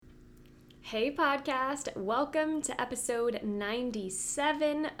Hey podcast, welcome to episode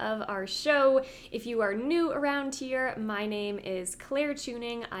 97 of our show. If you are new around here, my name is Claire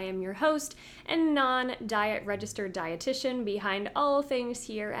Tuning. I am your host and non-diet registered dietitian behind all things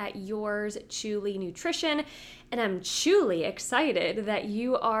here at Yours Truly Nutrition. And I'm truly excited that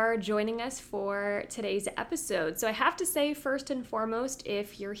you are joining us for today's episode. So I have to say, first and foremost,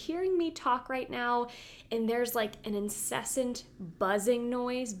 if you're hearing me talk right now and there's like an incessant buzzing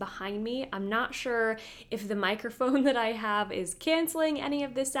noise behind me, I'm not sure if the microphone that I have is canceling any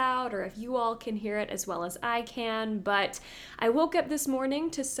of this out or if you all can hear it as well as I can, but I woke up this morning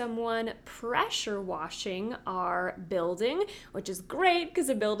to someone pressure washing our building, which is great because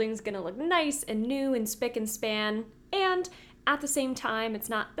the building's gonna look nice and new and spick and span. And at the same time, it's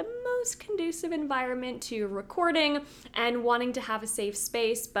not the most conducive environment to recording and wanting to have a safe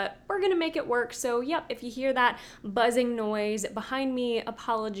space, but we're going to make it work. So, yep, if you hear that buzzing noise behind me,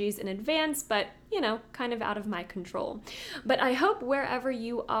 apologies in advance, but kind of out of my control. But I hope wherever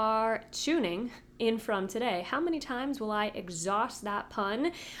you are tuning in from today, how many times will I exhaust that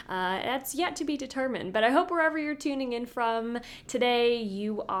pun? That's yet to be determined, but I hope wherever you're tuning in from today,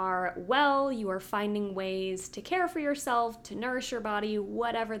 you are well, you are finding ways to care for yourself, to nourish your body,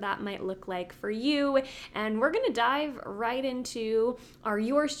 whatever that might look like for you. And we're going to dive right into our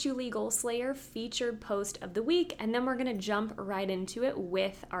Yours Truly Goal Slayer featured post of the week, and then we're going to jump right into it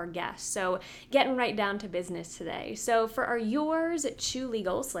with our guest. So getting right down to business today. So for our Yours Truly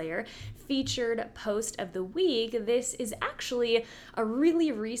Goal Slayer featured post of the week, this is actually a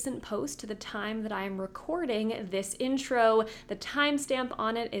really recent post to the time that I am recording this intro. The timestamp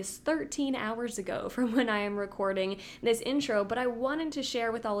on it is 13 hours ago from when I am recording this intro, but I wanted to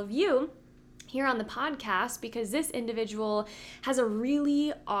share with all of you here on the podcast because this individual has a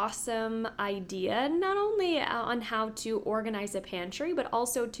really awesome idea, not only on how to organize a pantry, but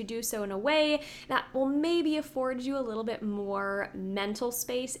also to do so in a way that will maybe afford you a little bit more mental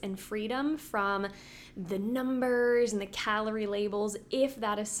space and freedom from the numbers and the calorie labels, if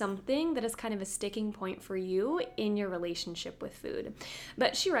that is something that is kind of a sticking point for you in your relationship with food.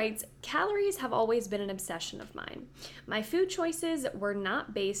 But she writes, calories have always been an obsession of mine. My food choices were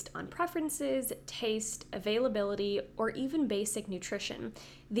not based on preferences, taste, availability, or even basic nutrition.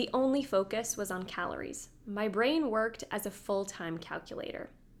 The only focus was on calories. My brain worked as a full-time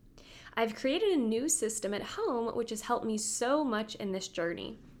calculator. I've created a new system at home which has helped me so much in this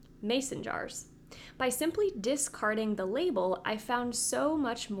journey. Mason jars. By simply discarding the label, I found so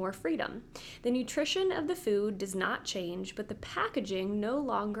much more freedom. The nutrition of the food does not change, but the packaging no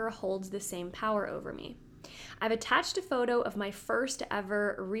longer holds the same power over me. I've attached a photo of my first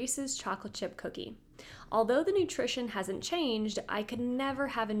ever Reese's chocolate chip cookie. Although the nutrition hasn't changed, I could never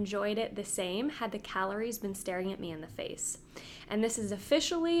have enjoyed it the same had the calories been staring at me in the face. And this is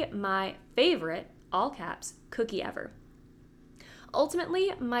officially my favorite, all caps, cookie ever.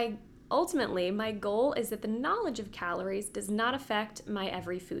 Ultimately, my goal is that the knowledge of calories does not affect my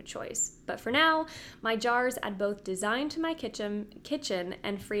every food choice. But for now, my jars add both design to my kitchen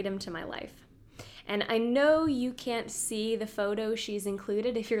and freedom to my life. And I know you can't see the photo she's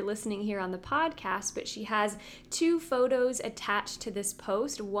included if you're listening here on the podcast, but she has two photos attached to this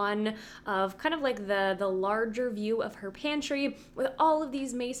post. One of kind of like the larger view of her pantry with all of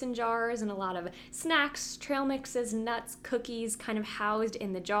these mason jars and a lot of snacks, trail mixes, nuts, cookies kind of housed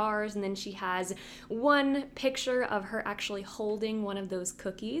in the jars. And then she has one picture of her actually holding one of those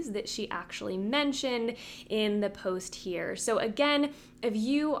cookies that she actually mentioned in the post here. So again, if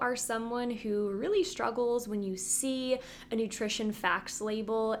you are someone who really struggles when you see a nutrition facts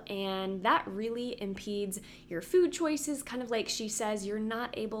label and that really impedes your food choices, kind of like she says, you're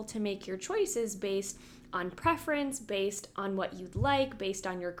not able to make your choices based on preference, based on what you'd like, based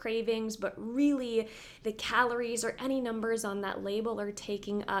on your cravings, but really the calories or any numbers on that label are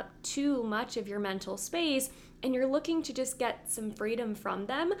taking up too much of your mental space and you're looking to just get some freedom from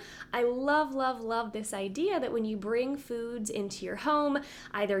them. I love, love, love this idea that when you bring foods into your home,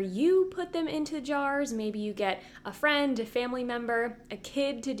 either you put them into the jars, maybe you get a friend, a family member, a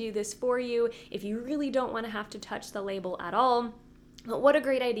kid to do this for you if you really don't want to have to touch the label at all. But what a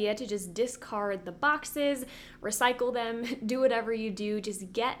great idea to just discard the boxes, recycle them, do whatever you do,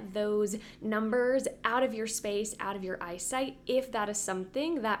 just get those numbers out of your space, out of your eyesight, if that is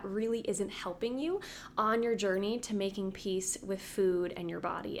something that really isn't helping you on your journey to making peace with food and your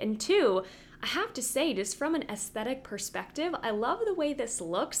body. And two, I have to say, just from an aesthetic perspective, I love the way this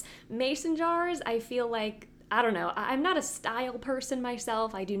looks. Mason jars, I feel like I don't know, I'm not a style person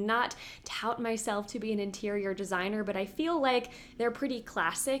myself. I do not tout myself to be an interior designer, but I feel like they're pretty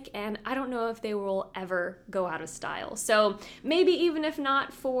classic and I don't know if they will ever go out of style. So maybe even if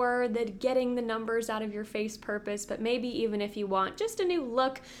not for the getting the numbers out of your face purpose, but maybe even if you want just a new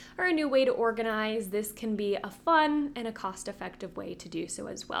look or a new way to organize, this can be a fun and a cost-effective way to do so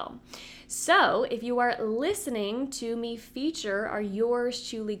as well. So if you are listening to me feature our Yours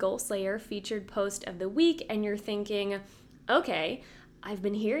Truly Goal Slayer featured post of the week and you're thinking, okay, I've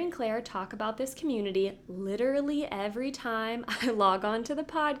been hearing Claire talk about this community literally every time I log on to the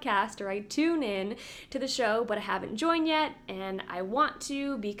podcast or I tune in to the show, but I haven't joined yet and I want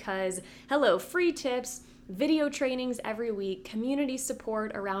to because, hello, free tips, video trainings every week, community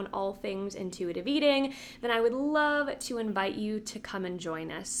support around all things intuitive eating, then I would love to invite you to come and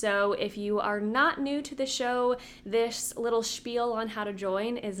join us. So if you are not new to the show, this little spiel on how to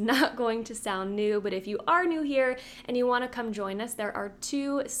join is not going to sound new, but if you are new here and you want to come join us, there are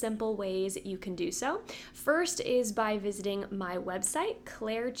 2 simple ways you can do so. First is by visiting my website,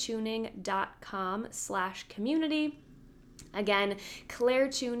 clairetuning.com/community. Again,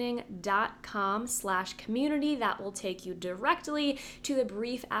 clairetuning.com/community. That will take you directly to the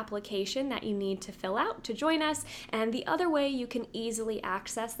brief application that you need to fill out to join us. And the other way you can easily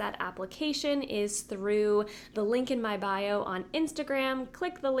access that application is through the link in my bio on Instagram.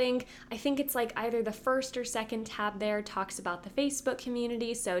 Click the link. I think it's like either the first or second tab there talks about the Facebook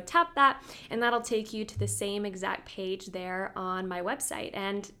community. So tap that and that'll take you to the same exact page there on my website.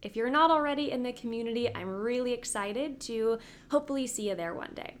 And if you're not already in the community, I'm really excited to hopefully see you there one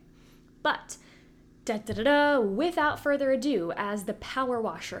day. But without further ado, as the power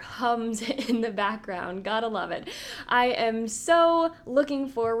washer hums in the background, gotta love it, I am so looking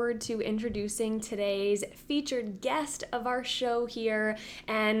forward to introducing today's featured guest of our show here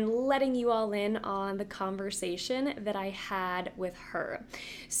and letting you all in on the conversation that I had with her.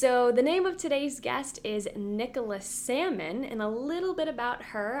 So the name of today's guest is Nicola Salmon, and a little bit about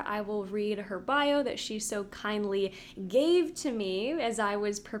her. I will read her bio that she so kindly gave to me as I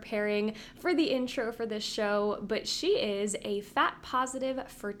was preparing for the intro for this show, but she is a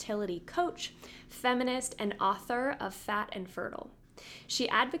fat-positive fertility coach, feminist, and author of Fat and Fertile. She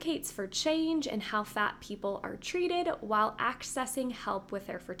advocates for change in how fat people are treated while accessing help with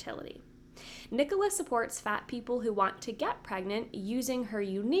their fertility. Nicola supports fat people who want to get pregnant using her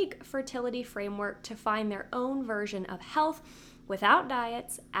unique fertility framework to find their own version of health without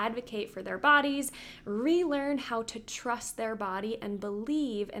diets, advocate for their bodies, relearn how to trust their body, and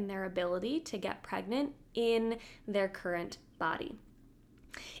believe in their ability to get pregnant in their current body.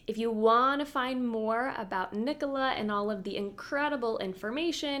 If you want to find more about Nicola and all of the incredible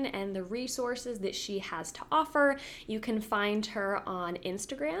information and the resources that she has to offer, you can find her on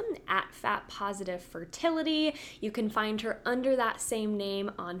Instagram at fatpositivefertility. You can find her under that same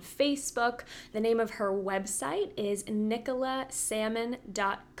name on Facebook. The name of her website is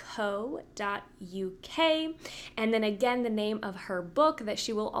nicolasalmon.co.uk. And then again, the name of her book that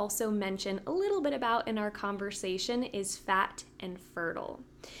she will also mention a little bit about in our conversation is Fat and Fertile.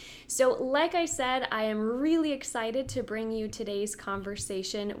 So like I said, I am really excited to bring you today's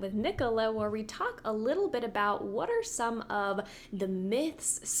conversation with Nicola, where we talk a little bit about what are some of the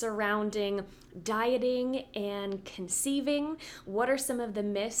myths surrounding dieting and conceiving, what are some of the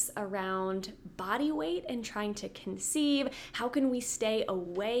myths around body weight and trying to conceive, how can we stay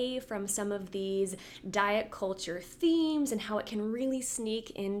away from some of these diet culture themes and how it can really sneak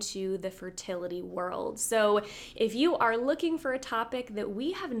into the fertility world. So if you are looking for a topic that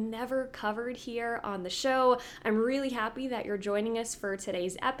we have never covered here on the show, I'm really happy that you're joining us for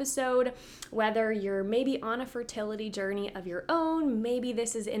today's episode. Whether you're maybe on a fertility journey of your own, maybe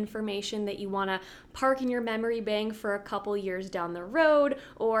this is information that you want to park in your memory bank for a couple years down the road,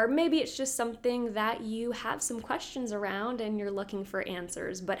 or maybe it's just something that you have some questions around and you're looking for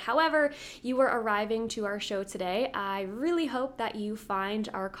answers. But however you are arriving to our show today, I really hope that you find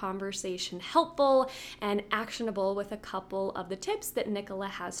our conversation helpful and actionable with a couple of the tips that Nicola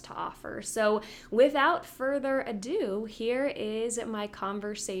has to offer. So without further ado, here is my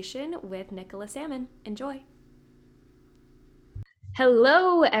conversation with Nicola Salmon. Enjoy.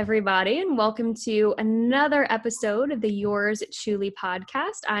 Hello, everybody, and welcome to another episode of the Yours Truly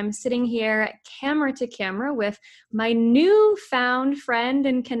podcast. I'm sitting here camera to camera with my newfound friend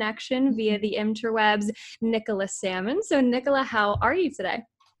and connection via the interwebs, Nicola Salmon. So, Nicola, how are you today?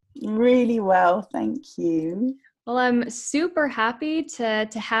 Really well, thank you. Well, I'm super happy to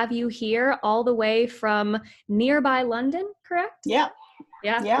have you here all the way from nearby London, correct? Yeah.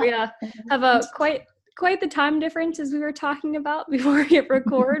 We have a quite quite the time difference as we were talking about before we hit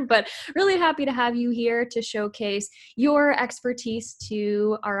record, but really happy to have you here to showcase your expertise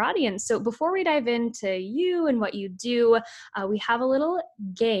to our audience. So before we dive into you and what you do, we have a little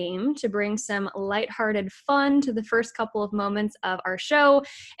game to bring some lighthearted fun to the first couple of moments of our show,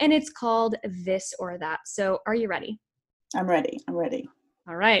 and it's called This or That. So are you ready? I'm ready.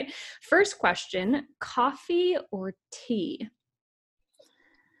 All right. First question, coffee or tea?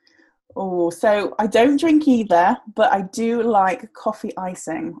 Oh, so I don't drink either, but I do like coffee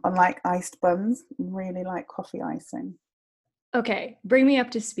icing. Unlike iced buns, really like coffee icing. Okay, bring me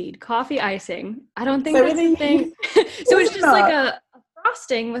up to speed. Coffee icing. I don't think So that's a thing. So it's just like a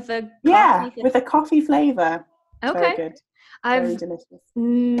frosting with a coffee. With a coffee flavor. It's very Okay. good. Very I've delicious.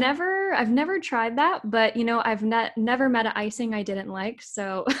 never tried that, but I've never met an icing I didn't like,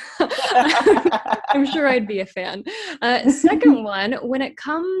 so I'm sure I'd be a fan. Second one, when it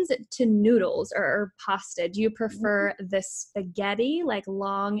comes to noodles or pasta, do you prefer the spaghetti, like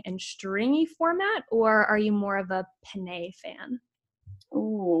long and stringy format, or are you more of a penne fan?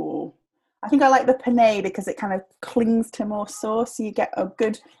 Ooh. I think I like the penne because it kind of clings to more sauce. So you get a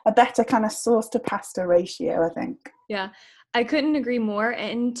better kind of sauce to pasta ratio, I think. Yeah, I couldn't agree more.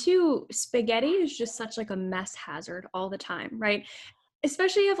 And two, spaghetti is just such like a mess hazard all the time, right?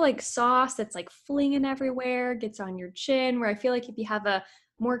 Especially if like sauce that's like flinging everywhere, gets on your chin, where I feel like if you have a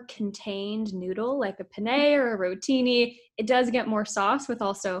more contained noodle, like a penne or a rotini, it does get more sauce with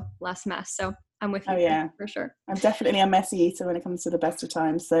also less mess. So I'm with you there, for sure. I'm definitely a messy eater when it comes to the best of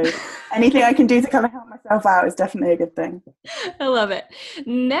times. So anything I can do to kind of help myself out is definitely a good thing. I love it.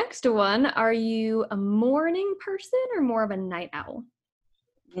 Next one, are you a morning person or more of a night owl?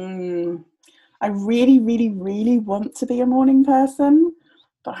 I really, really, really want to be a morning person,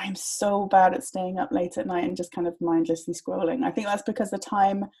 but I'm so bad at staying up late at night and just kind of mindlessly scrolling. I think that's because that's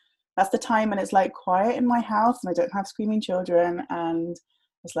the time when it's like quiet in my house and I don't have screaming children, and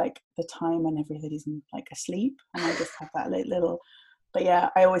it's like the time when everybody's like asleep and I just have that little. But yeah,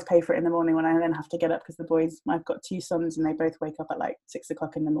 I always pay for it in the morning when I then have to get up because I've got two sons and they both wake up at like 6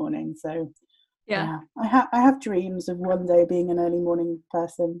 o'clock in the morning. So yeah, I have dreams of one day being an early morning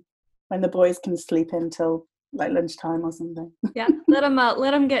person when the boys can sleep until like lunchtime or something. Yeah, let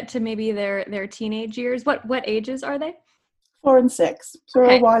them get to maybe their teenage years. What ages are they? 4 and 6. So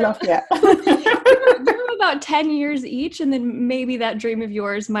we're a while off yet. Give them about 10 years each, and then maybe that dream of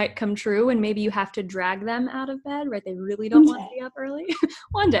yours might come true, and maybe you have to drag them out of bed, right? They really don't want to be up early.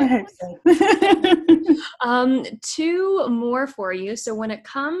 One day. I hope so. Two more for you. So when it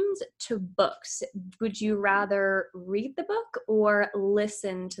comes to books, would you rather read the book or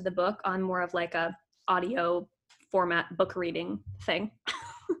listen to the book on more of like a audio format book reading thing?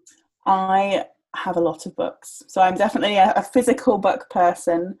 I have a lot of books, so I'm definitely a physical book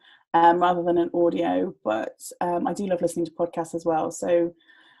person rather than an audio, but I do love listening to podcasts as well. So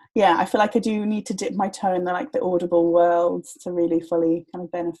yeah, I feel like I do need to dip my toe in the audible world to really fully kind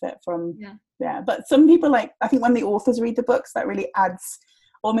of benefit from but some people, like, I think when the authors read the books, that really adds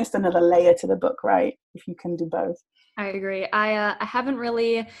almost another layer to the book, right? If you can do both. I agree. I haven't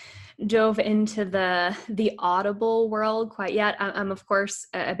really dove into the Audible world quite yet. I'm of course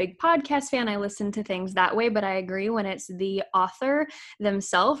a big podcast fan. I listen to things that way, but I agree when it's the author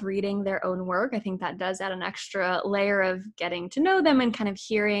themselves reading their own work, I think that does add an extra layer of getting to know them and kind of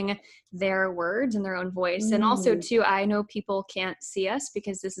hearing their words and their own voice. And also too, I know people can't see us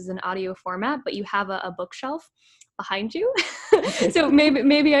because this is an audio format, but you have a bookshelf behind you. So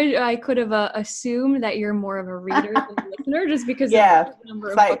maybe I could have assumed that you're more of a reader than a listener just because of the number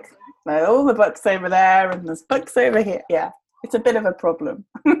of books. All the books over there and there's books over here. Yeah, it's a bit of a problem.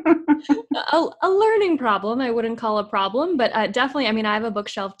 a learning problem. I wouldn't call a problem, but definitely, I mean, I have a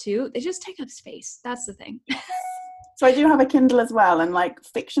bookshelf too. They just take up space. That's the thing. So I do have a Kindle as well, and like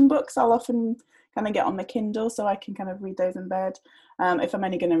fiction books I'll often kind of get on the Kindle so I can kind of read those in bed if I'm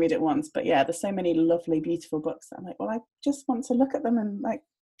only going to read it once. But yeah, there's so many lovely, beautiful books that I'm like, well, I just want to look at them and like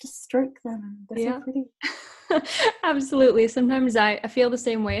just stroke them. They're so pretty. Absolutely. Sometimes I feel the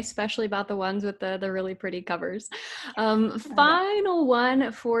same way, especially about the ones with the really pretty covers. Final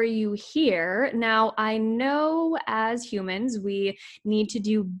one for you here. Now, I know as humans, we need to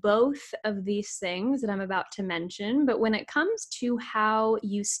do both of these things that I'm about to mention, but when it comes to how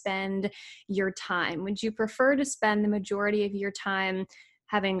you spend your time, would you prefer to spend the majority of your time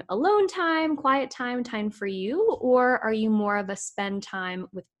having alone time, quiet time, time for you, or are you more of a spend time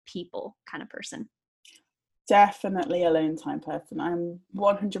with people kind of person? Definitely alone time person. I'm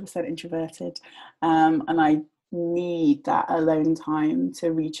 100% introverted, and I need that alone time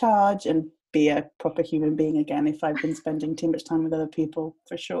to recharge and be a proper human being again if I've been spending too much time with other people,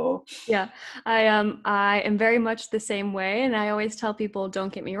 for sure. Yeah, I am very much the same way, and I always tell people,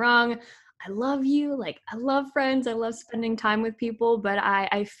 don't get me wrong, I love you, like I love friends, I love spending time with people, but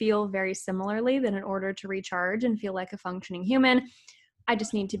I feel very similarly that in order to recharge and feel like a functioning human, I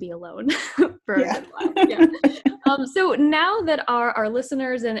just need to be alone for a Yeah. good while. Yeah. So now that our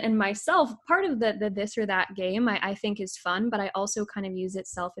listeners and myself, part of the this or that game, I think is fun, but I also kind of use it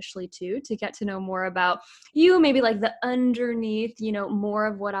selfishly too, to get to know more about you, maybe like the underneath, more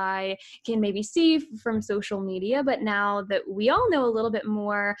of what I can maybe see from social media. But now that we all know a little bit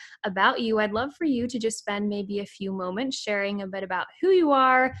more about you, I'd love for you to just spend maybe a few moments sharing a bit about who you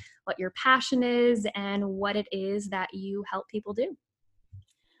are, what your passion is, and what it is that you help people do.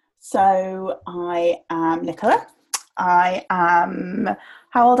 So I am Nicola. I am,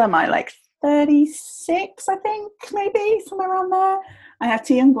 how old am I? Like 36, I think, maybe, somewhere around there. I have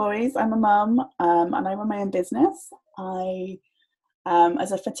 2 young boys. I'm a mum, and I run my own business. I,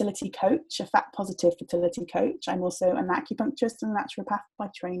 as a fertility coach, a fat positive fertility coach, I'm also an acupuncturist and naturopath by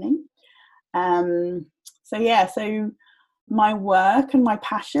training. So my work and my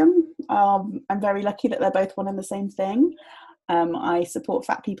passion, I'm very lucky that they're both one and the same thing. I support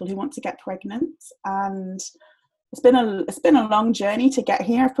fat people who want to get pregnant, and it's been a long journey to get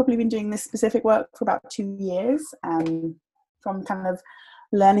here. I've probably been doing this specific work for about 2 years, from kind of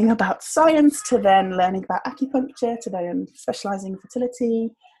learning about science to then learning about acupuncture to then specializing in fertility.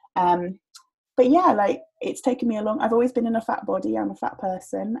 But yeah, like it's taken me a long. I've always been in a fat body. I'm a fat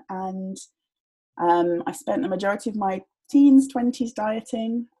person, and I spent the majority of my teens, 20s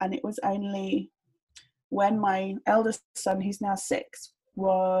dieting, and it was only when my eldest son, who's now 6,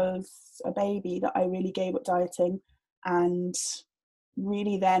 was a baby that I really gave up dieting. And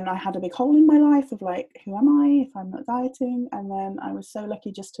really then I had a big hole in my life of like, who am I if I'm not dieting? And then I was so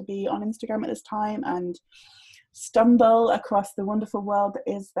lucky just to be on Instagram at this time and stumble across the wonderful world that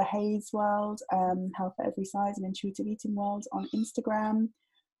is the Haze world, health at every size and intuitive eating world on Instagram.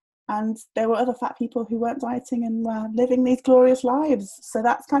 And there were other fat people who weren't dieting and were living these glorious lives. So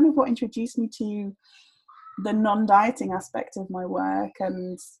that's kind of what introduced me to the non-dieting aspect of my work.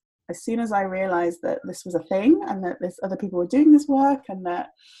 And as soon as I realized that this was a thing and that this other people were doing this work and that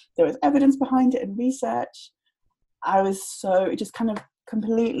there was evidence behind it and research, it just kind of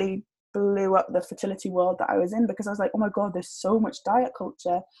completely blew up the fertility world that I was in, because I was like, oh my God, there's so much diet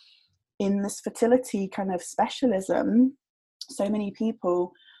culture in this fertility kind of specialism. So many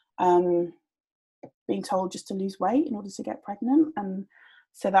people being told just to lose weight in order to get pregnant. And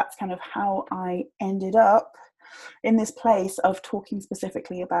so that's kind of how I ended up in this place of talking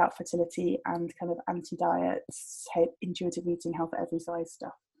specifically about fertility and kind of anti-diets, intuitive eating, health at every size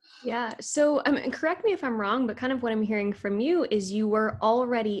stuff. Yeah. So, correct me if I'm wrong, but kind of what I'm hearing from you is you were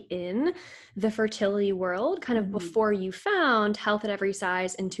already in the fertility world kind of before you found health at every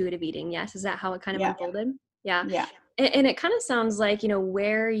size, intuitive eating. Yes. Is that how it kind of unfolded? Yeah. Yeah. And it kind of sounds like,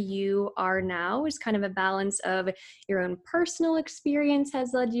 where you are now is kind of a balance of your own personal experience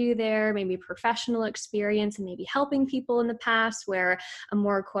has led you there, maybe professional experience and maybe helping people in the past where a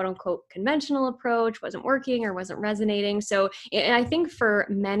more quote unquote conventional approach wasn't working or wasn't resonating. So and I think for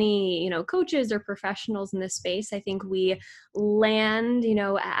many, coaches or professionals in this space, I think we land,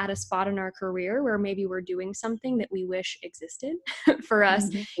 at a spot in our career where maybe we're doing something that we wish existed for us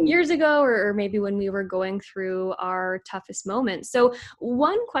years ago, or maybe when we were going through our toughest moments. So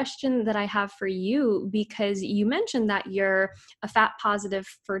one question that I have for you, because you mentioned that you're a fat positive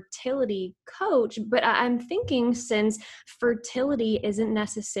fertility coach, but I'm thinking since fertility isn't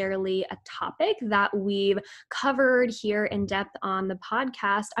necessarily a topic that we've covered here in depth on the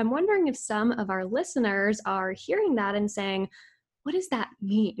podcast, I'm wondering if some of our listeners are hearing that and saying, what does that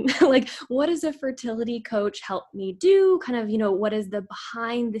mean? Like, what does a fertility coach help me do? Kind of, what does the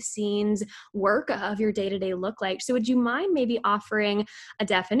behind the scenes work of your day-to-day look like? So would you mind maybe offering a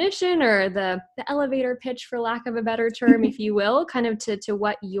definition or the elevator pitch, for lack of a better term, if you will, kind of to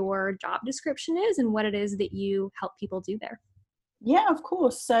what your job description is and what it is that you help people do there? Yeah, of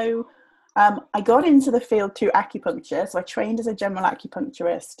course. So I got into the field through acupuncture. So I trained as a general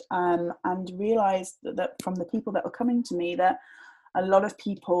acupuncturist, and realized that from the people that were coming to me that a lot of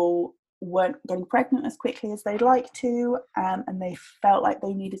people weren't getting pregnant as quickly as they'd like to, and they felt like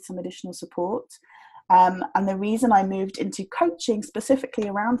they needed some additional support. And the reason I moved into coaching specifically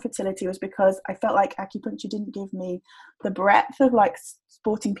around fertility was because I felt like acupuncture didn't give me the breadth of like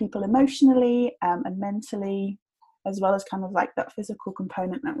supporting people emotionally and mentally, as well as kind of like that physical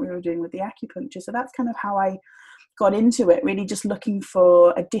component that we were doing with the acupuncture. So that's kind of how I got into it, really just looking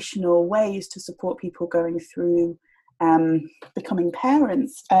for additional ways to support people going through becoming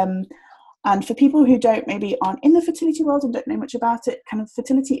parents. And for people who maybe aren't in the fertility world and don't know much about it, kind of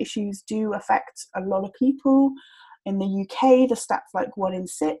fertility issues do affect a lot of people. In the UK, the stats like 1 in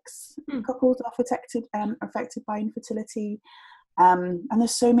 6 couples are affected by infertility. And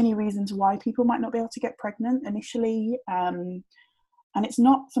there's so many reasons why people might not be able to get pregnant initially. And it's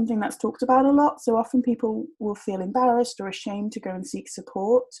not something that's talked about a lot. So often people will feel embarrassed or ashamed to go and seek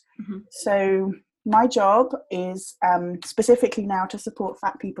support. So my job is specifically now to support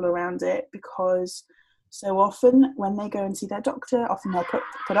fat people around it, because so often when they go and see their doctor, often they're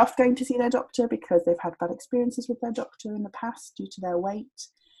put off going to see their doctor because they've had bad experiences with their doctor in the past due to their weight.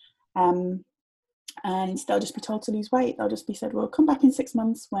 And they'll just be told to lose weight. They'll just be said, well, come back in 6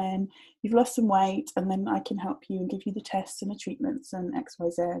 months when you've lost some weight, and then I can help you and give you the tests and the treatments and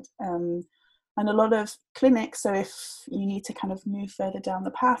XYZ. And a lot of clinics, so if you need to kind of move further down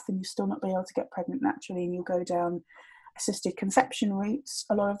the path and you still not be able to get pregnant naturally and you'll go down assisted conception routes,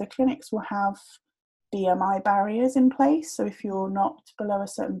 a lot of the clinics will have BMI barriers in place. So if you're not below a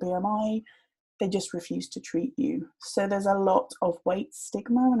certain BMI, they just refuse to treat you. So there's a lot of weight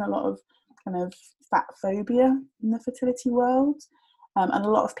stigma and a lot of kind of fat phobia in the fertility world. And a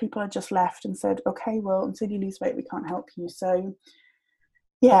lot of people are just left and said, okay, well, until you lose weight, we can't help you. So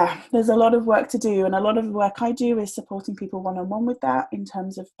yeah, there's a lot of work to do. And a lot of the work I do is supporting people one-on-one with that, in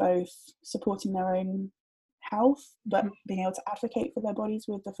terms of both supporting their own health, but being able to advocate for their bodies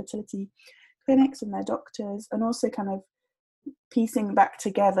with the fertility clinics and their doctors, and also kind of piecing back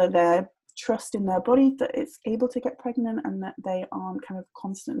together their trust in their body that it's able to get pregnant, and that they aren't kind of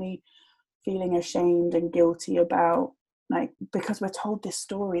constantly feeling ashamed and guilty about, like, because we're told this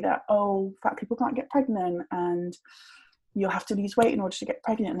story that, oh, fat people can't get pregnant and you'll have to lose weight in order to get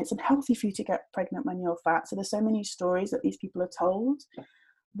pregnant, and it's unhealthy for you to get pregnant when you're fat. So there's so many stories that these people are told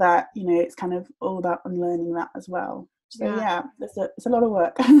that, you know, it's kind of all about unlearning that as well. So yeah, it's a lot of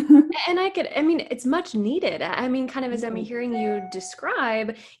work. And it's much needed. I mean, kind of as I'm hearing you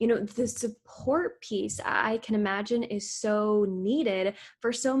describe, you know, the support piece, I can imagine, is so needed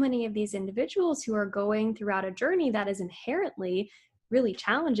for so many of these individuals who are going throughout a journey that is inherently really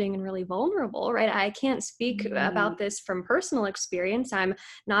challenging and really vulnerable, right? I can't speak about this from personal experience. I'm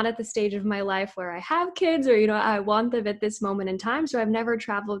not at the stage of my life where I have kids, or, you know, I want them at this moment in time. So I've never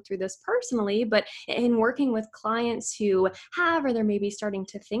traveled through this personally, but in working with clients who have, or they're maybe starting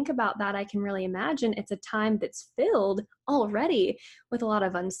to think about that, I can really imagine it's a time that's filled already with a lot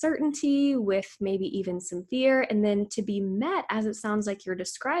of uncertainty, with maybe even some fear, and then to be met, as it sounds like you're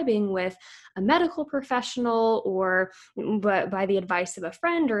describing, with a medical professional or by the advice of a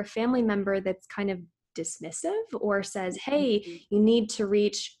friend or a family member that's kind of dismissive, or says, hey, you need to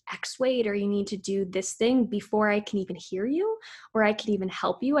reach X weight, or you need to do this thing before I can even hear you, or I can even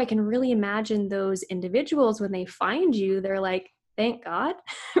help you. I can really imagine those individuals, when they find you, they're like, thank God,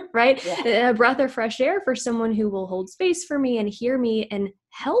 right? Yeah. A breath of fresh air for someone who will hold space for me and hear me and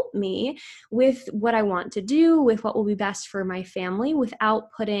help me with what I want to do, with what will be best for my family,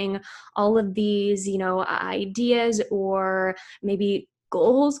 without putting all of these, you know, ideas or maybe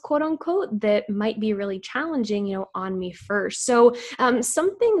goals, quote unquote, that might be really challenging, you know, on me first. So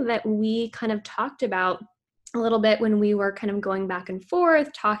something that we kind of talked about a little bit when we were kind of going back and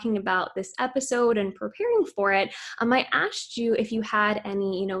forth talking about this episode and preparing for it, I asked you if you had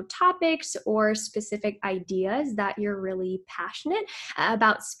any, you know, topics or specific ideas that you're really passionate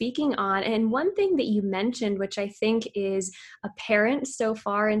about speaking on. And one thing that you mentioned, which I think is apparent so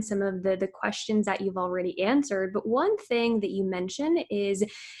far in some of the questions that you've already answered, but one thing that you mentioned is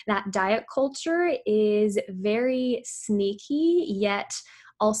that diet culture is very sneaky, yet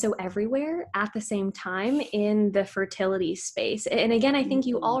also everywhere at the same time in the fertility space. And again, I think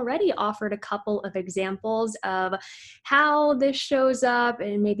you already offered a couple of examples of how this shows up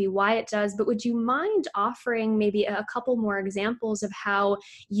and maybe why it does, but would you mind offering maybe a couple more examples of how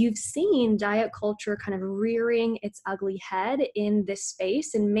you've seen diet culture kind of rearing its ugly head in this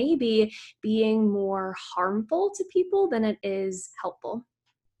space and maybe being more harmful to people than it is helpful?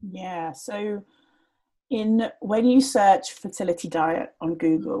 Yeah, so when you search fertility diet on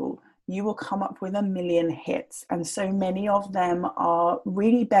Google, you will come up with a million hits, and so many of them are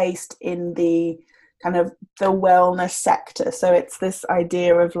really based in the kind of the wellness sector. So it's this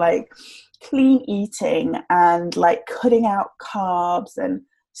idea of like clean eating and like cutting out carbs, and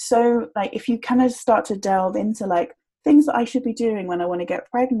so like if you kind of start to delve into like things that I should be doing when I want to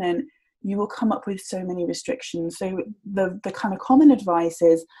get pregnant, you will come up with so many restrictions. So the kind of common advice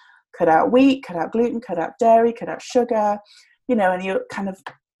is cut out wheat, cut out gluten, cut out dairy, cut out sugar, you know, and you're kind of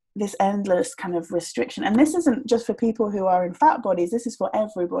this endless kind of restriction. And this isn't just for people who are in fat bodies, this is for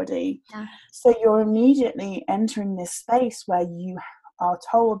everybody. Yeah. So you're immediately entering this space where you are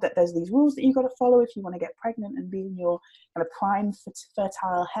told that there's these rules that you've got to follow if you want to get pregnant and be in your kind of prime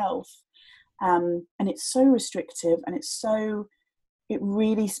fertile health. And it's so restrictive, and it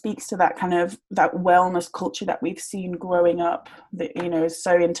really speaks to that kind of that wellness culture that we've seen growing up, that, you know, is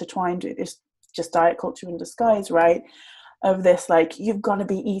so intertwined. It's just diet culture in disguise, right? Of this, like, you've got to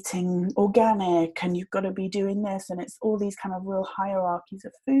be eating organic and you've got to be doing this, and it's all these kind of real hierarchies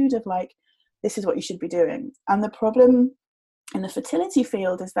of food of like, this is what you should be doing. And the problem in the fertility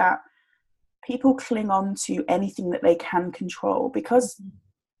field is that people cling on to anything that they can control, because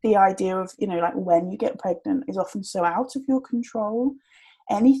the idea of, you know, like when you get pregnant is often so out of your control.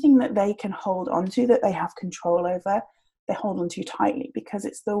 Anything that they can hold on to, that they have control over, they hold on to tightly, because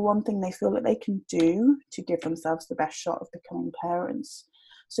it's the one thing they feel that they can do to give themselves the best shot of becoming parents.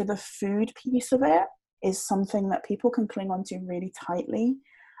 So the food piece of it is something that people can cling on to really tightly.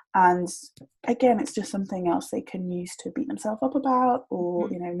 And again, it's just something else they can use to beat themselves up about, or,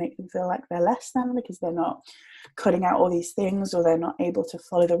 you know, make them feel like they're less than because they're not cutting out all these things, or they're not able to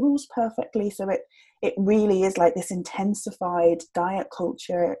follow the rules perfectly. So it really is like this intensified diet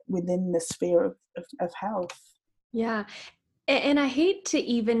culture within the sphere of health. Yeah. And I hate to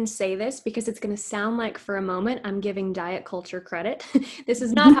even say this because it's going to sound like for a moment I'm giving diet culture credit. This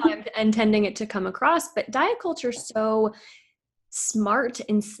is not how I'm intending it to come across, but diet culture is so smart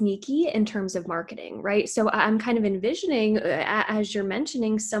and sneaky in terms of marketing, right? So I'm kind of envisioning, as you're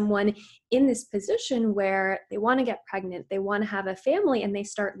mentioning, someone in this position where they want to get pregnant, they want to have a family, and they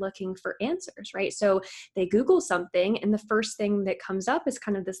start looking for answers, right? So they Google something, and the first thing that comes up is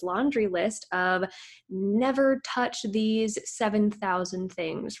kind of this laundry list of never touch these 7,000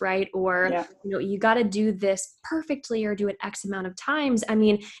 things, right? Or, Yeah. you know, you got to do this perfectly or do it X amount of times. I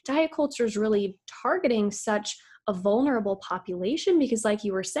mean, diet culture is really targeting such a vulnerable population because, like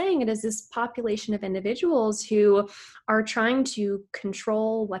you were saying, it is this population of individuals who are trying to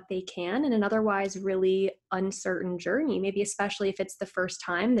control what they can in an otherwise really uncertain journey, maybe especially if it's the first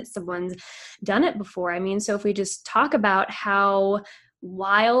time that someone's done it before. I mean, so if we just talk about how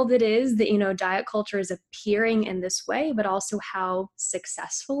wild it is that, you know, diet culture is appearing in this way, but also how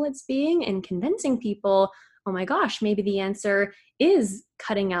successful it's being in convincing people, oh my gosh, maybe the answer is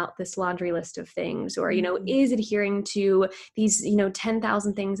cutting out this laundry list of things, or, you know, is adhering to these, you know,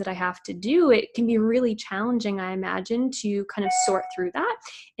 10,000 things that I have to do. It can be really challenging, I imagine, to kind of sort through that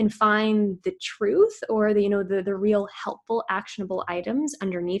and find the truth, or the, you know, the real helpful, actionable items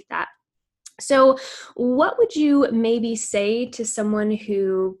underneath that. So what would you maybe say to someone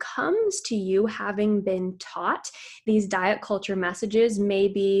who comes to you having been taught these diet culture messages?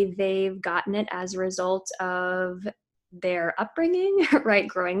 Maybe they've gotten it as a result of their upbringing, right?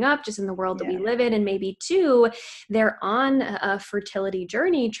 Growing up just in the world that we live in. And maybe too, they're on a fertility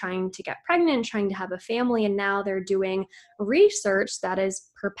journey, trying to get pregnant, trying to have a family. And now they're doing research that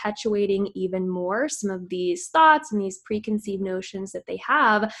is perpetuating even more some of these thoughts and these preconceived notions that they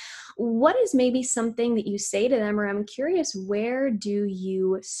have. What is maybe something that you say to them, or I'm curious, where do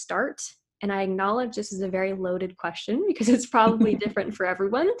you start? And I acknowledge this is a very loaded question because it's probably different for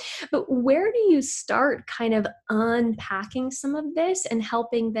everyone, but where do you start kind of unpacking some of this and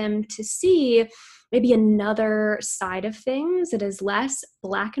helping them to see maybe another side of things that is less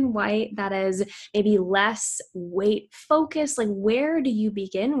black and white, that is maybe less weight focused? Like, where do you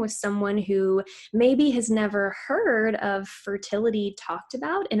begin with someone who maybe has never heard of fertility talked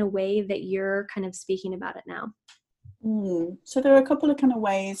about in a way that you're kind of speaking about it now? So there are a couple of kind of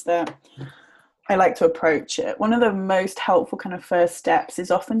ways that I like to approach it. One of the most helpful kind of first steps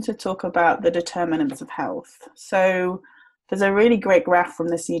is often to talk about the determinants of health. So there's a really great graph from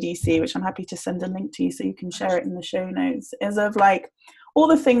the CDC, which I'm happy to send a link to you so you can share it in the show notes, is of like all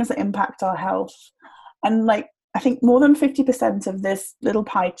the things that impact our health. And like, I think more than 50% of this little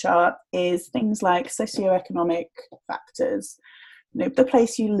pie chart is things like socioeconomic factors, you know, the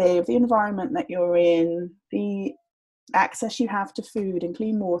place you live, the environment that you're in, the access you have to food and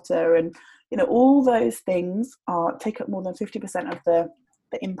clean water, and, you know, all those things take up more than 50% of the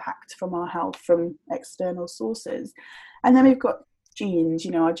impact from our health from external sources. And then we've got genes,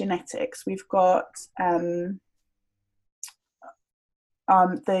 you know, our genetics. We've got the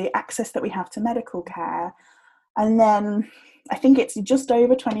access that we have to medical care. And then I think it's just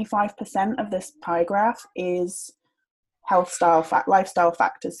over 25% of this pie graph is lifestyle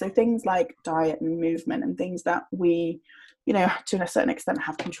factors. So things like diet and movement and things that we, you know, to a certain extent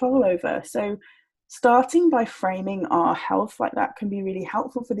have control over. So starting by framing our health like that can be really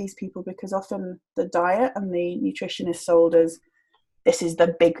helpful for these people, because often the diet and the nutrition is sold as, this is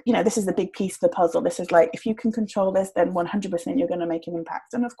the big, you know, this is the big piece of the puzzle. This is like, if you can control this, then 100% you're going to make an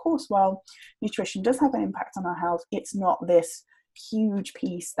impact. And of course, while nutrition does have an impact on our health, it's not this huge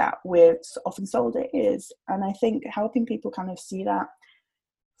piece that we're often sold it is. And I think helping people kind of see that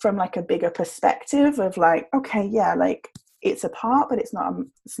from like a bigger perspective of like, okay, yeah, like it's a part, but it's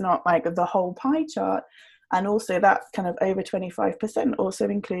not like the whole pie chart. And also that kind of over 25% also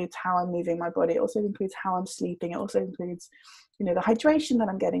includes how I'm moving my body. It also includes how I'm sleeping. It also includes, you know, the hydration that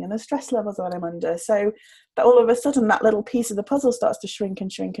I'm getting and the stress levels that I'm under. So that all of a sudden that little piece of the puzzle starts to shrink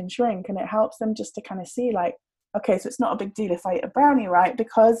and shrink and shrink. And it helps them just to kind of see like, okay, so it's not a big deal if I eat a brownie, right?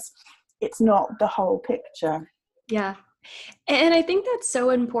 Because it's not the whole picture. Yeah. And I think that's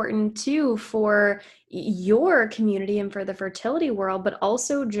so important too for your community and for the fertility world, but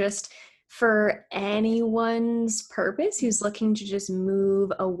also just for anyone's purpose who's looking to just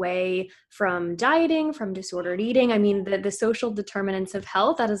move away from dieting, from disordered eating. I mean, the social determinants of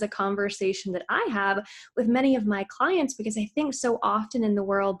health, that is a conversation that I have with many of my clients, because I think so often in the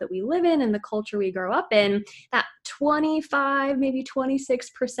world that we live in and the culture we grow up in, that 25, maybe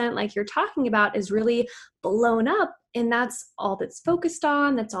 26%, like you're talking about, is really blown up. And that's all that's focused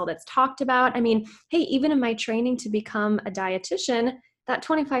on. That's all that's talked about. I mean, hey, even in my training to become a dietitian, that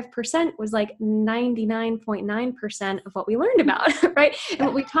 25% was like 99.9% of what we learned about, right? And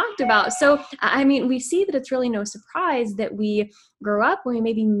what we talked about. So, I mean, we see that it's really no surprise that we grow up when we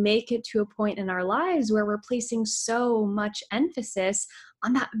maybe make it to a point in our lives where we're placing so much emphasis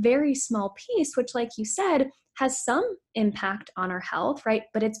on that very small piece, which, like you said, has some impact on our health, right?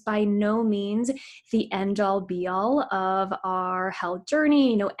 But it's by no means the end all be all of our health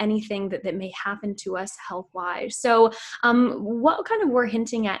journey, you know, anything that may happen to us health wise. So what kind of we're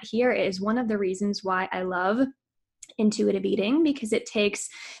hinting at here is one of the reasons why I love intuitive eating, because it takes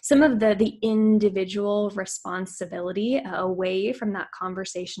some of the individual responsibility away from that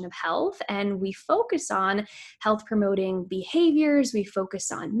conversation of health, and we focus on health promoting behaviors, we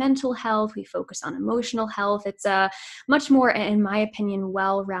focus on mental health, we focus on emotional health. It's a much more, in my opinion,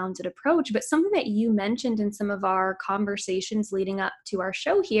 well-rounded approach. But something that you mentioned in some of our conversations leading up to our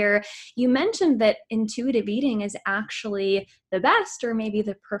show here, you mentioned that intuitive eating is actually the best, or maybe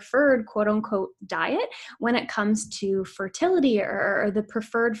the preferred quote unquote diet when it comes to fertility, or the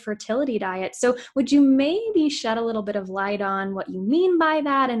preferred fertility diet. So would you maybe shed a little bit of light on what you mean by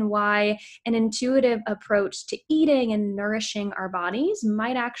that, and why an intuitive approach to eating and nourishing our bodies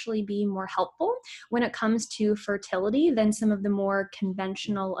might actually be more helpful when it comes to fertility than some of the more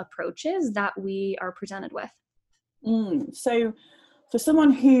conventional approaches that we are presented with? So for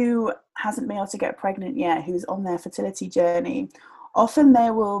someone who hasn't been able to get pregnant yet, who's on their fertility journey, often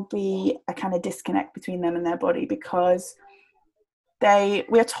there will be a kind of disconnect between them and their body, because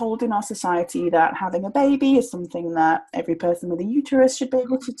we're told in our society that having a baby is something that every person with a uterus should be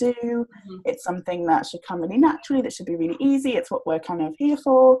able to do. Mm-hmm. It's something that should come really naturally, that should be really easy. It's what we're kind of here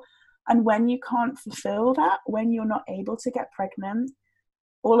for. And when you can't fulfill that, when you're not able to get pregnant,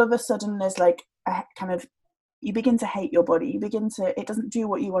 all of a sudden there's like a kind of, you begin to hate your body. It doesn't do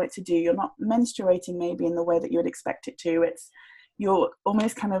what you want it to do. You're not menstruating maybe in the way that you would expect it to. You're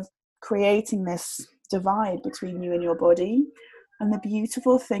almost kind of creating this divide between you and your body. And the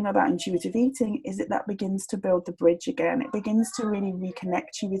beautiful thing about intuitive eating is that begins to build the bridge again. It begins to really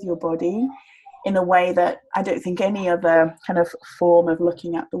reconnect you with your body in a way that I don't think any other kind of form of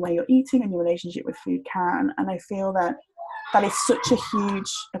looking at the way you're eating and your relationship with food can. And I feel that is such a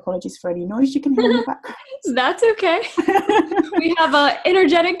huge, apologies for any noise you can hear in the background. That's okay. We have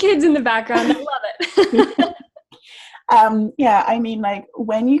energetic kids in the background. I love it. Yeah, I mean, like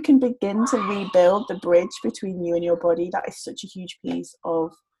when you can begin to rebuild the bridge between you and your body, that is such a huge piece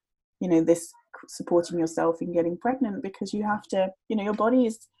of, you know, this supporting yourself in getting pregnant, because you have to, you know,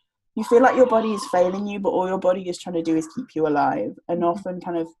 you feel like your body is failing you, but all your body is trying to do is keep you alive. And often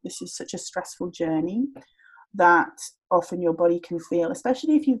kind of, this is such a stressful journey that often your body can feel,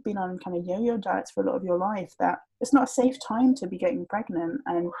 especially if you've been on kind of yo-yo diets for a lot of your life, that it's not a safe time to be getting pregnant.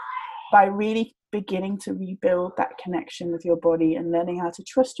 And by really beginning to rebuild that connection with your body and learning how to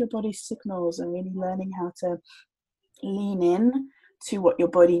trust your body's signals, and really learning how to lean in to what your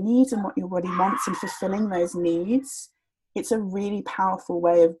body needs and what your body wants, and fulfilling those needs, it's a really powerful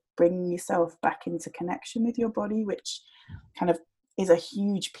way of bringing yourself back into connection with your body, which kind of is a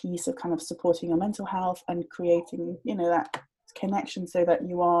huge piece of kind of supporting your mental health and creating, you know, that connection, so that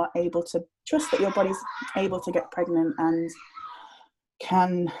you are able to trust that your body's able to get pregnant and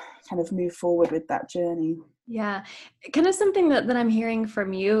can kind of move forward with that journey. Yeah. Kind of something that I'm hearing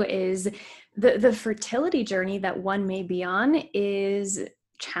from you is the fertility journey that one may be on is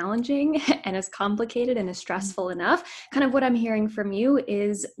challenging and is complicated and is stressful enough. Kind of what I'm hearing from you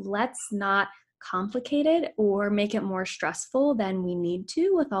is, let's not complicated or make it more stressful than we need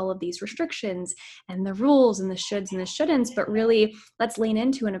to with all of these restrictions and the rules and the shoulds and the shouldn'ts, but really let's lean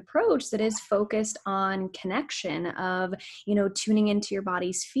into an approach that is focused on connection of, tuning into your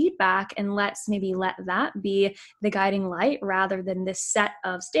body's feedback, and let's maybe let that be the guiding light rather than this set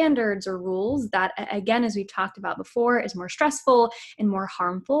of standards or rules that, again, as we've talked about before, is more stressful and more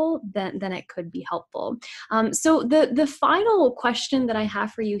harmful than it could be helpful. So the final question that I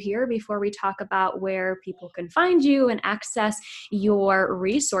have for you here before we talk about where people can find you and access your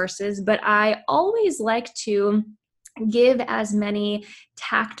resources, but I always like to give as many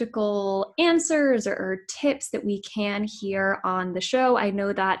tactical answers or tips that we can here on the show. I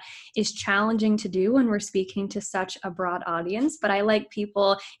know that is challenging to do when we're speaking to such a broad audience, but I like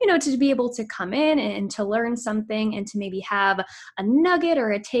people, to be able to come in and to learn something and to maybe have a nugget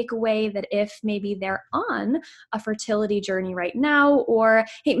or a takeaway that if maybe they're on a fertility journey right now, or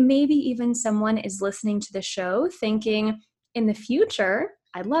hey, maybe even someone is listening to the show thinking in the future,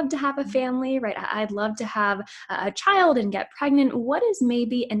 I'd love to have a family, right? I'd love to have a child and get pregnant. What is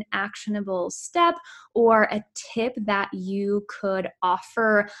maybe an actionable step or a tip that you could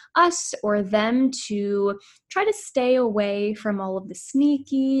offer us or them to try to stay away from all of the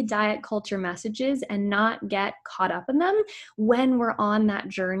sneaky diet culture messages and not get caught up in them when we're on that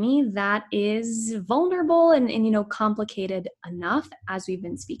journey that is vulnerable and complicated enough, as we've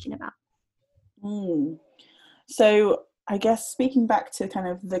been speaking about? So I guess speaking back to kind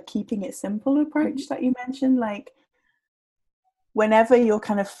of the keeping it simple approach that you mentioned, like whenever you're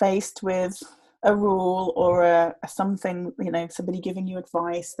kind of faced with a rule or a something, somebody giving you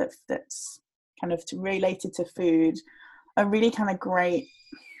advice that's kind of related to food, a really kind of great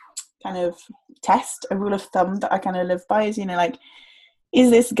kind of test, a rule of thumb that I kind of live by is,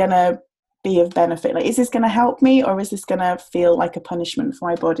 is this gonna be of benefit? Like, is this going to help me, or is this going to feel like a punishment for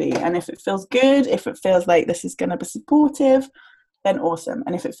my body? And if it feels good, if it feels like this is going to be supportive, then awesome.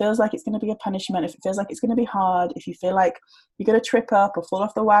 And if it feels like it's going to be a punishment, if it feels like it's going to be hard, if you feel like you're going to trip up or fall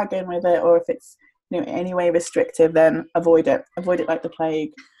off the wagon with it, or if it's in any way restrictive, then avoid it like the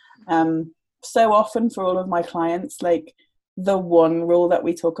plague. So often for all of my clients, like the one rule that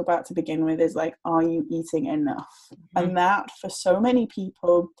we talk about to begin with is like, are you eating enough? And that for so many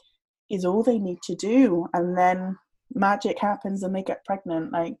people is all they need to do, and then magic happens and they get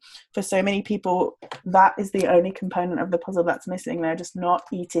pregnant. Like for so many people, that is the only component of the puzzle that's missing. They're just not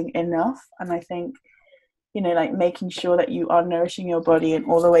eating enough. And I think, like making sure that you are nourishing your body in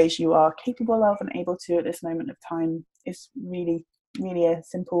all the ways you are capable of and able to at this moment of time is really, really a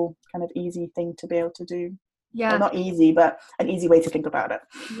simple kind of easy thing to be able to do. Yeah. Well, not easy, but an easy way to think about it.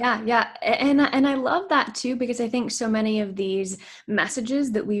 Yeah. And I love that too, because I think so many of these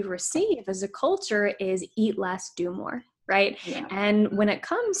messages that we receive as a culture is eat less, do more, right? Yeah. And when it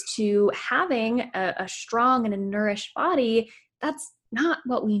comes to having a strong and a nourished body, that's not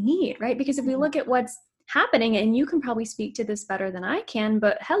what we need, right? Because if we look at what's happening, and you can probably speak to this better than I can,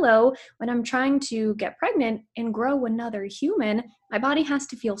 but hello, when I'm trying to get pregnant and grow another human, my body has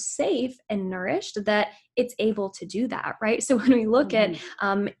to feel safe and nourished that it's able to do that, right? So when we look at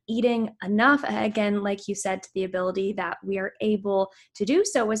eating enough, again, like you said, to the ability that we are able to do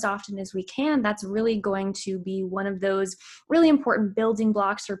so as often as we can, that's really going to be one of those really important building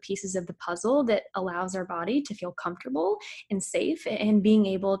blocks or pieces of the puzzle that allows our body to feel comfortable and safe and being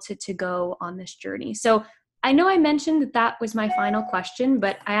able to go on this journey. So I know I mentioned that was my final question,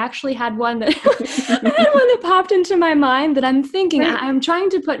 but I actually had one that popped into my mind that I'm thinking. Right. I'm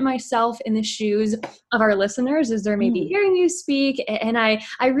trying to put myself in the shoes of our listeners as they're maybe hearing you speak. And I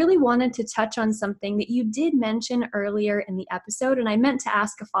really wanted to touch on something that you did mention earlier in the episode. And I meant to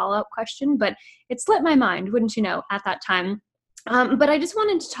ask a follow-up question, but it slipped my mind, wouldn't you know, at that time. But I just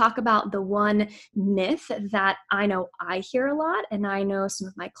wanted to talk about the one myth that I know I hear a lot, and I know some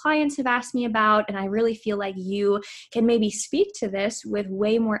of my clients have asked me about, and I really feel like you can maybe speak to this with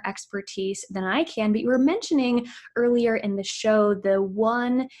way more expertise than I can. But you were mentioning earlier in the show the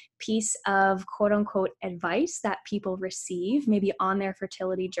one piece of quote unquote advice that people receive maybe on their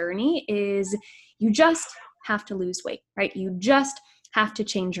fertility journey is you just have to lose weight, right? You just have to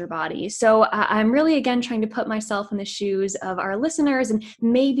change your body. So I'm really, again, trying to put myself in the shoes of our listeners, and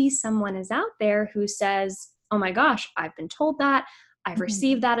maybe someone is out there who says, oh my gosh, I've been told that, I've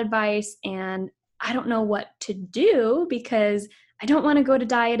received that advice, and I don't know what to do because I don't want to go to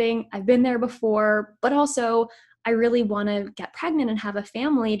dieting. I've been there before, but also I really want to get pregnant and have a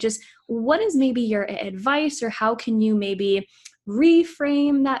family. Just what is maybe your advice, or how can you maybe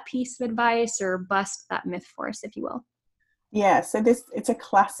reframe that piece of advice or bust that myth for us, if you will? Yeah, so it's a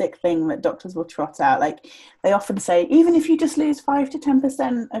classic thing that doctors will trot out. Like they often say, even if you just lose 5 to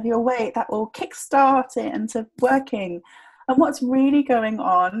 10% of your weight, that will kickstart it into working. And what's really going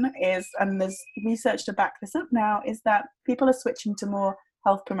on is, and there's research to back this up now, is that people are switching to more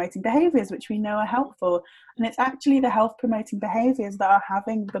health promoting behaviors, which we know are helpful. And it's actually the health promoting behaviors that are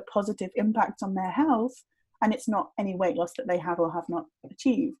having the positive impact on their health. And it's not any weight loss that they have or have not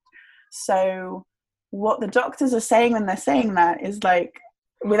achieved. So what the doctors are saying when they're saying that is like,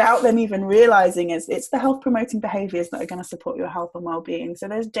 without them even realizing, is it's the health promoting behaviors that are going to support your health and well-being. So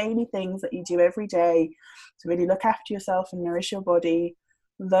there's daily things that you do every day to really look after yourself and nourish your body.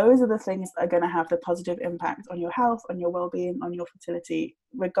 Those are the things that are going to have the positive impact on your health, on your well-being, on your fertility,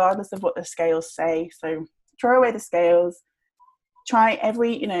 regardless of what the scales say. So throw away the scales, try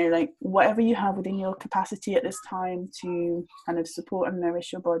every, like whatever you have within your capacity at this time to kind of support and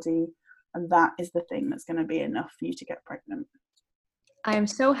nourish your body, and that is the thing that's going to be enough for you to get pregnant. I am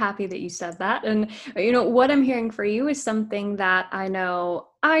so happy that you said that. And, what I'm hearing for you is something that I know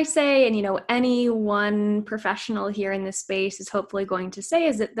I say, and, any one professional here in this space is hopefully going to say,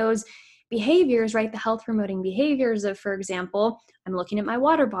 is that those behaviors, right? The health promoting behaviors of, for example, I'm looking at my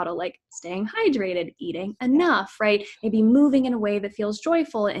water bottle, like staying hydrated, eating enough, right? Maybe moving in a way that feels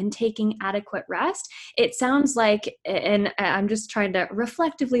joyful and taking adequate rest. It sounds like, and I'm just trying to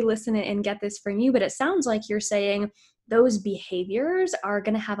reflectively listen and get this from you, but it sounds like you're saying those behaviors are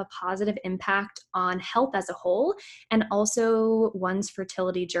going to have a positive impact on health as a whole and also one's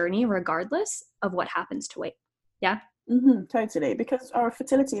fertility journey, regardless of what happens to weight. Yeah. Totally, because our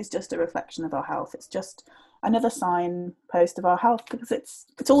fertility is just a reflection of our health. It's just another signpost of our health, because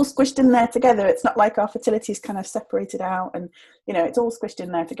it's all squished in there together. It's not like our fertility is kind of separated out, and it's all squished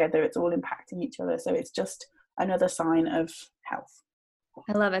in there together. It's all impacting each other, so it's just another sign of health.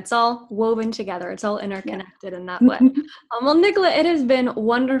 I love it. It's all woven together. It's all interconnected in that way. Well, Nicola, it has been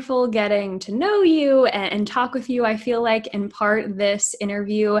wonderful getting to know you and talk with you. I feel like in part this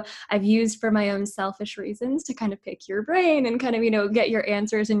interview I've used for my own selfish reasons to kind of pick your brain and kind of, get your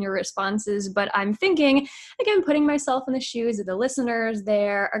answers and your responses. But I'm thinking, again, putting myself in the shoes of the listeners,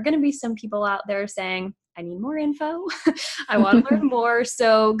 there are going to be some people out there saying, I need more info. I want to learn more.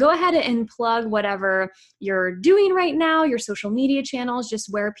 So go ahead and plug whatever you're doing right now, your social media channels, just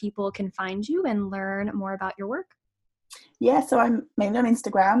where people can find you and learn more about your work. Yeah, so I'm mainly on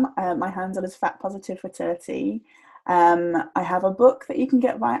Instagram. My handle is Fat Positive Fertility. I have a book that you can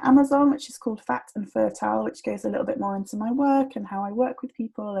get via Amazon, which is called Fat and Fertile, which goes a little bit more into my work and how I work with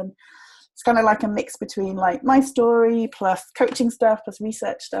people. And it's kind of like a mix between like my story plus coaching stuff plus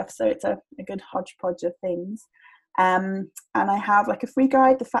research stuff. So it's a good hodgepodge of things. And I have like a free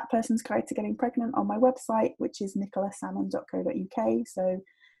guide, the Fat Person's Guide to Getting Pregnant, on my website, which is nicolasalmon.co.uk. So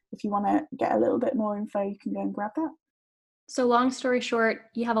if you want to get a little bit more info, you can go and grab that. So long story short,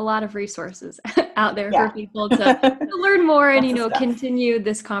 you have a lot of resources out there Yeah. for people to learn more and, Lots of stuff. continue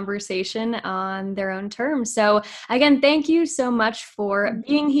this conversation on their own terms. So again, thank you so much for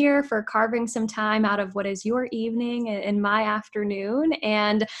being here, for carving some time out of what is your evening and my afternoon.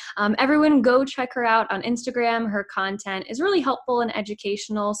 And everyone go check her out on Instagram. Her content is really helpful and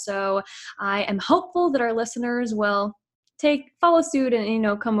educational. So I am hopeful that our listeners will follow suit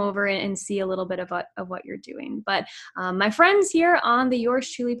and come over and see a little bit of what you're doing. But my friends here on the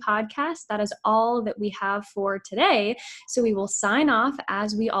Yours Truly podcast, that is all that we have for today. So we will sign off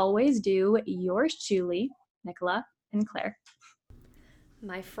as we always do. Yours truly, Nicola and Claire.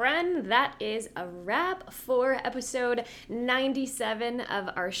 My friend, that is a wrap for episode 97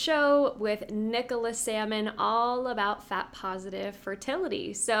 of our show with Nicola Salmon, all about fat positive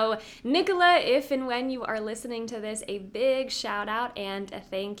fertility. So Nicola, if and when you are listening to this, a big shout out and a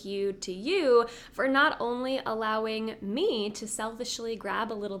thank you to you for not only allowing me to selfishly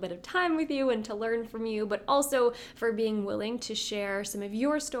grab a little bit of time with you and to learn from you, but also for being willing to share some of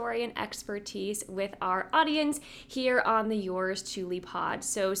your story and expertise with our audience here on the Yours Truly pod.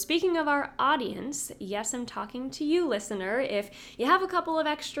 So speaking of our audience, yes, I'm talking to you, listener. If you have a couple of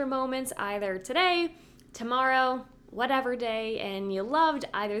extra moments either today, tomorrow, whatever day, and you loved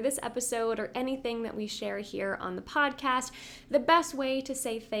either this episode or anything that we share here on the podcast, the best way to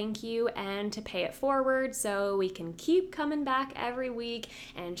say thank you and to pay it forward so we can keep coming back every week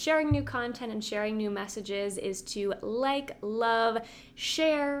and sharing new content and sharing new messages is to like, love,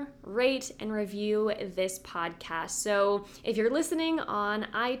 share, rate, and review this podcast. So if you're listening on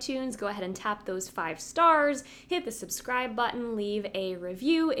iTunes, go ahead and tap those 5 stars, hit the subscribe button, leave a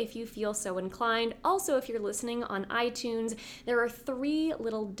review if you feel so inclined. Also, if you're listening on iTunes, there are 3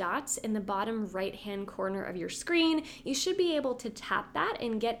 little dots in the bottom right-hand corner of your screen. You should be able to tap that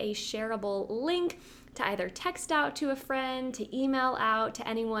and get a shareable link to either text out to a friend, to email out to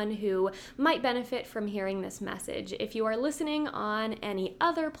anyone who might benefit from hearing this message. If you are listening on any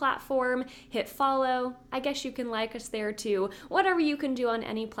other platform, hit follow. I guess you can like us there too. Whatever you can do on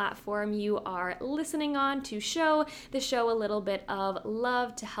any platform you are listening on to show the show a little bit of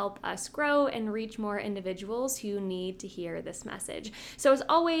love to help us grow and reach more individuals who need to hear this message. So as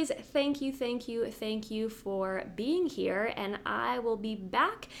always, thank you for being here, and I will be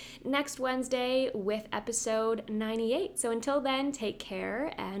back next Wednesday with episode 98. So until then, take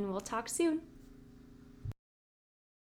care and we'll talk soon.